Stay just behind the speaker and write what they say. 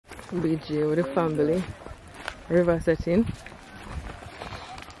BJ with the family. River setting.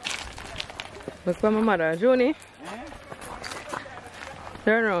 Look for my mother, Juni.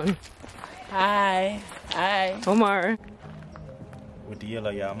 Turn around. Hi. Hi. Omar. With the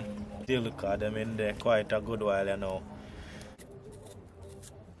yellow yam. Still look at them in there quite a good while, you know.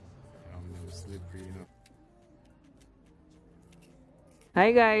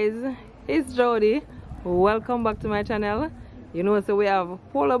 Hi guys, it's Jody. Welcome back to my channel. You know, so we have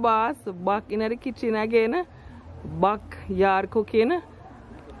Polar Boss back in the kitchen again. Backyard cooking.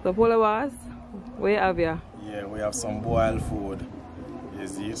 So Polar Boss, where have you? Yeah, we have some boiled food. You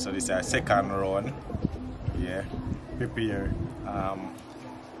see, so this is our second run. Yeah, prepare our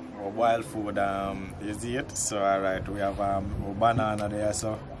boiled food. You see it? So alright, we have a banana there.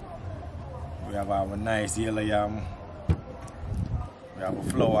 So we have a nice yellow yam. We have a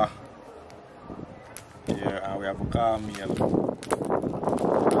flour. Yeah, and we have a cornmeal.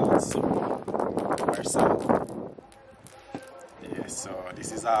 Also, our salt. Yeah, so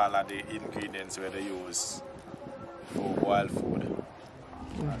this is all of the ingredients where they use for boiled food.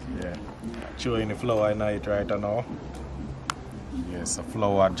 Yeah, throwing the flour in it right now. Yes, the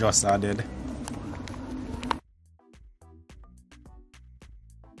flour just added.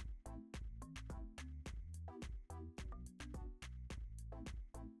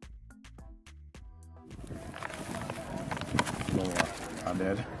 Flour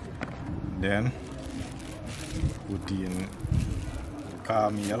added. Then put in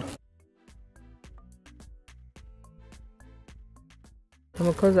cornmeal.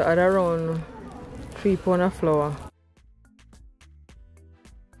 Because I add around 3 pounds of flour.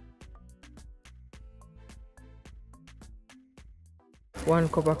 One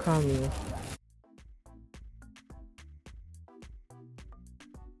cup of cornmeal.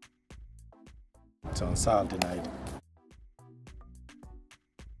 Some salt in it.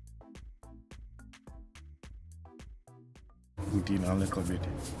 Put in a little bit.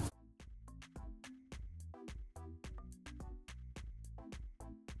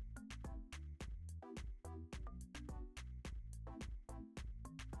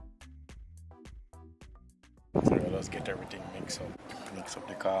 So let's get everything mixed up. Mix up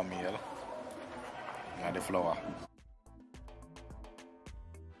the cornmeal and the flour.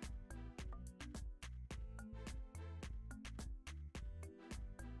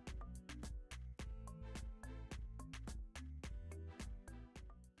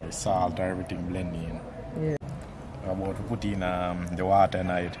 The salt, everything blend in. Yeah. I'm about to put in the water in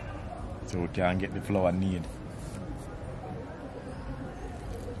it so we can get the flour need.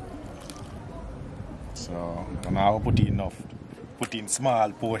 So now put in enough. Put in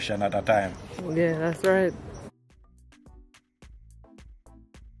small portion at a time. Yeah, that's right.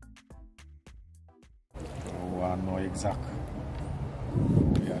 So I know exact.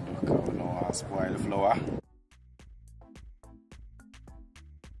 We are doing now spoil flour.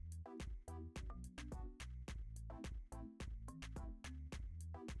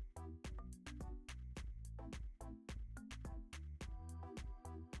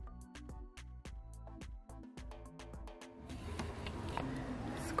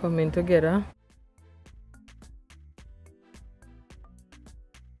 Coming together.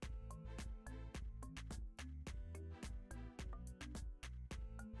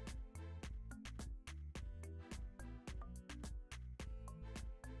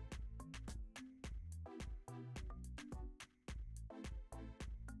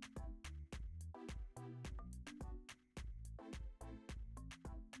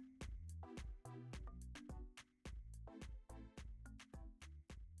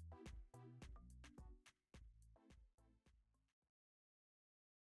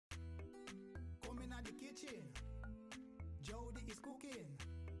 The kitchen. Jody is cooking.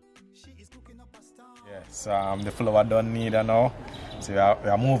 She is cooking up a star. Yes, the flour don't need it now. So we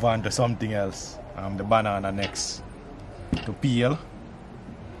are move on to something else. The banana next to peel.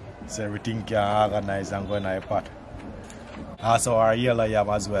 So everything can organize and go in a pot. Also our yellow yam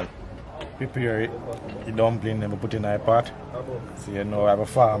as well. Prepare it, the dumpling and put in a pot. So you know I have a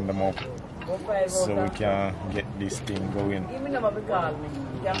farm them up. So we can get this thing going.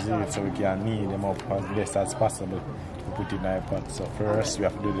 So we can knead them up as best as possible to put in a pot. So first we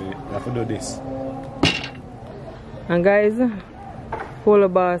have to do this. And guys, Polar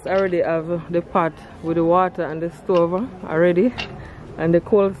Boss already have the pot with the water and the stove already, and the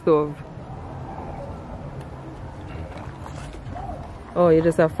cold stove. Oh, you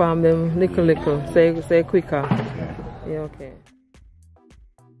just have to farm them little, say quicker. Yeah, okay.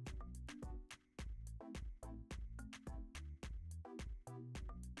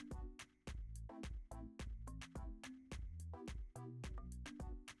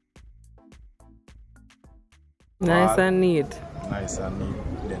 Nice and neat. Nice and neat.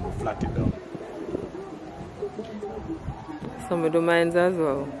 Then we flat it down. Some of the mines as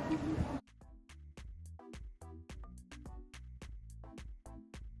well.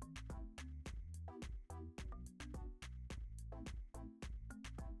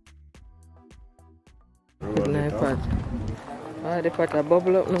 Roll it Pot. up. Ah, the pot a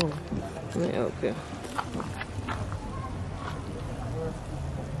bubble up now. Let me help you.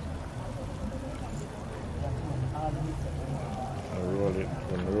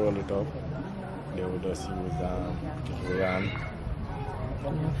 Roll it up. They will just use yarn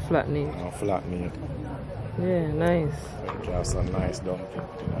Flatten it. and flatten it. Yeah, nice. So you have some nice dumpling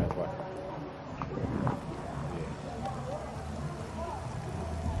tonight. But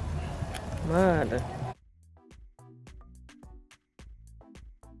Mad.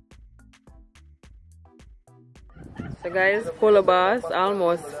 So guys, polar bars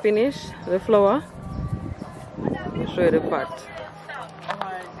almost finished the flour. I'll show you the pot.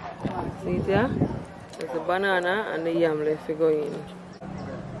 See it here? There's the banana and the yam left to go in.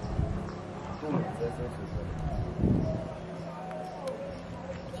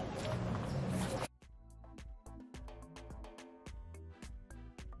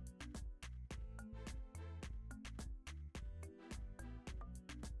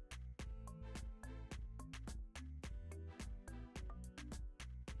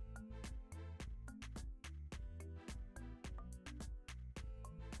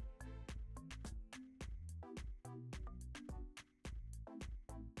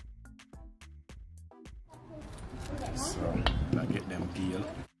 so I get them peel.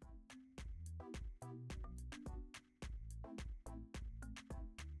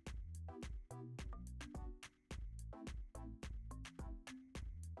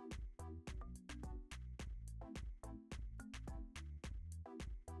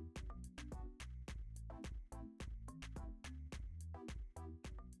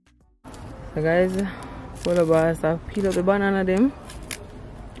 So guys, polar bars have peeled up the banana them.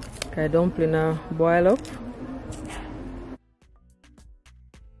 Okay, dumpling now boil up.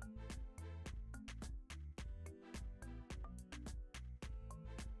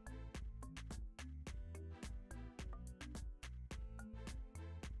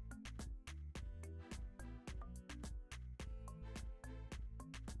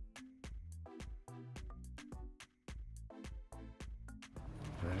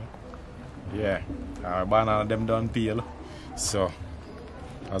 Yeah, our banana them done peel. So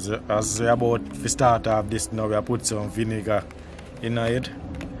as we about to start off this now, we put some vinegar in it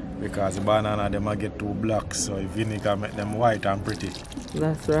because the banana them a get too black, so vinegar make them white and pretty.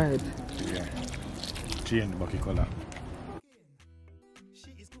 That's right. Yeah, change the bucket color.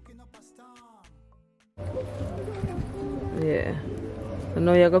 She is cooking up a storm. Yeah. So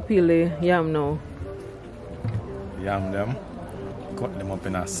now you're gonna peel the yam now. Yam them, cut them up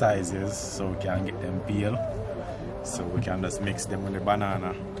in a sizes so we can get them peel. So we can just mix them with the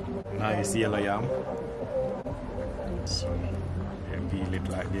banana. Nice yellow yam. So you peel it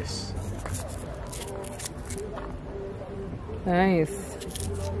like this. Nice.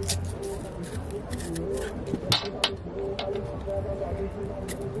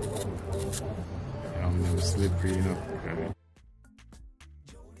 Yam them slippery, you know.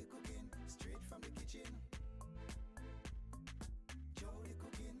 Jody cooking straight from the kitchen. Jody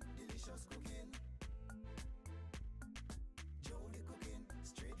cooking delicious cooking. Jody cooking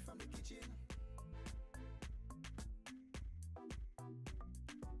straight from the kitchen.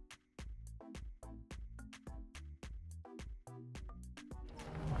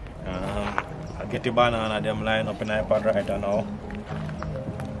 I get the banana them line up in the pot right now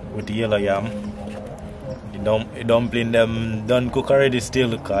with the yellow yam. The dumpling them done cook already still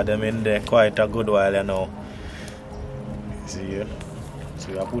because them in there quite a good while, you know. See here?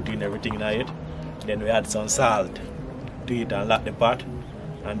 So we are putting everything in it. Then we add some salt to it and lock the pot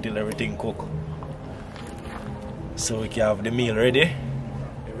until everything cook. So we can have the meal ready.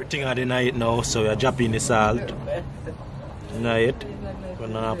 Everything are in it now, so we are dropping the salt in it. We're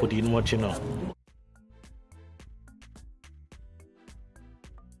not putting much, you know.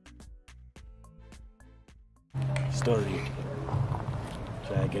 Stir it.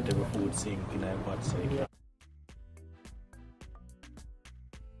 Try to get every food sink in a pot so you can.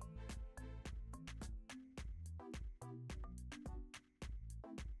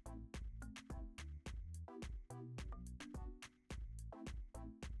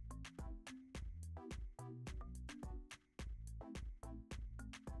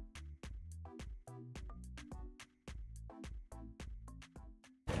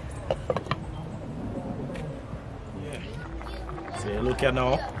 So you look at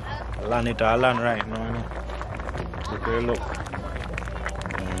now, land it all land right now, you know. Look at look.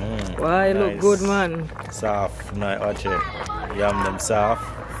 Wow, it look Nice. good, man. Soft, nice. Watch it. Yam them soft.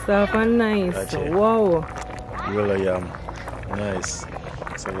 Soft and nice. Gotcha. Wow. Really yam. Nice.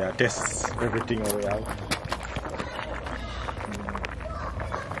 So yeah, test everything we have.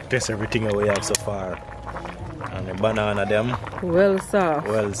 Test everything we have so far. And the banana them. Well soft.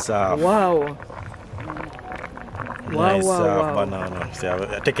 Well soft. Wow. Nice wow, soft wow. banana.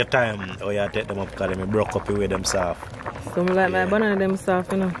 So take your time. Oh yeah, take them up because they broke up with them soft. Some like my banana them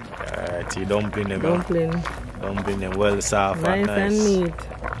soft, you know. Alright, see dumpling them. Dumpling. Dumpling them well soft Nice and nice. and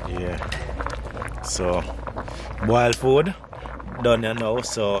neat. Yeah. So boiled food done now,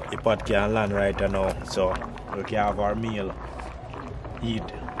 so the pot can land right now. So we can have our meal. Eat.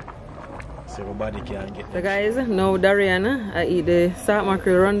 So everybody can get. So guys, now Darian, I eat the salt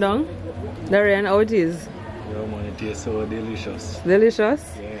mackerel rundown. Darian, how it is? Yeah, man, it tastes so delicious. Delicious?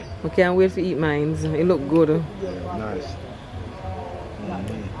 Yeah. We can't wait to eat mine. It look good. Nice.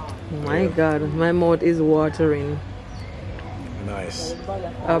 My God, my mouth is watering. Nice.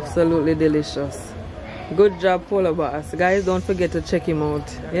 Absolutely delicious. Good job, Polar Boss. Guys, don't forget to check him out.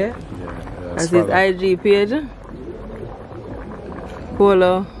 Yeah? That's his IG page.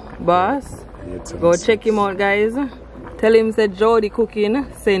 Polar Boss. Go check him out, guys. Tell him that Jody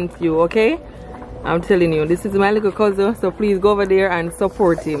Cooking sent you, okay? I'm telling you, this is my little cousin, so please go over there and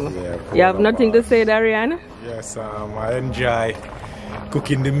support him. Yeah, You have nothing to say, Darian? Yes, I enjoy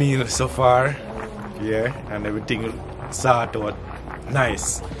cooking the meal so far. Yeah, and everything sort out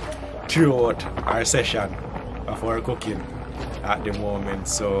nice throughout our session of our cooking at the moment.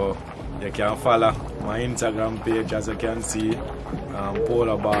 So you can follow my Instagram page, as you can see,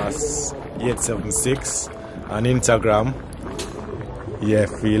 Polar Boss 876 on Instagram. Yeah,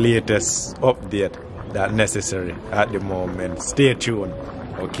 for the latest update that necessary at the moment. Stay tuned,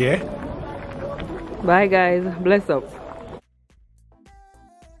 okay? Bye, guys. Bless up.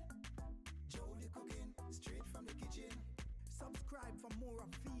 Jody cooking straight from the kitchen. Subscribe for more of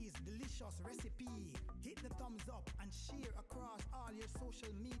these delicious recipes. Hit the thumbs up and share across all your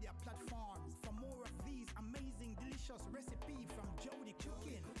social media platforms for more of these amazing delicious recipes.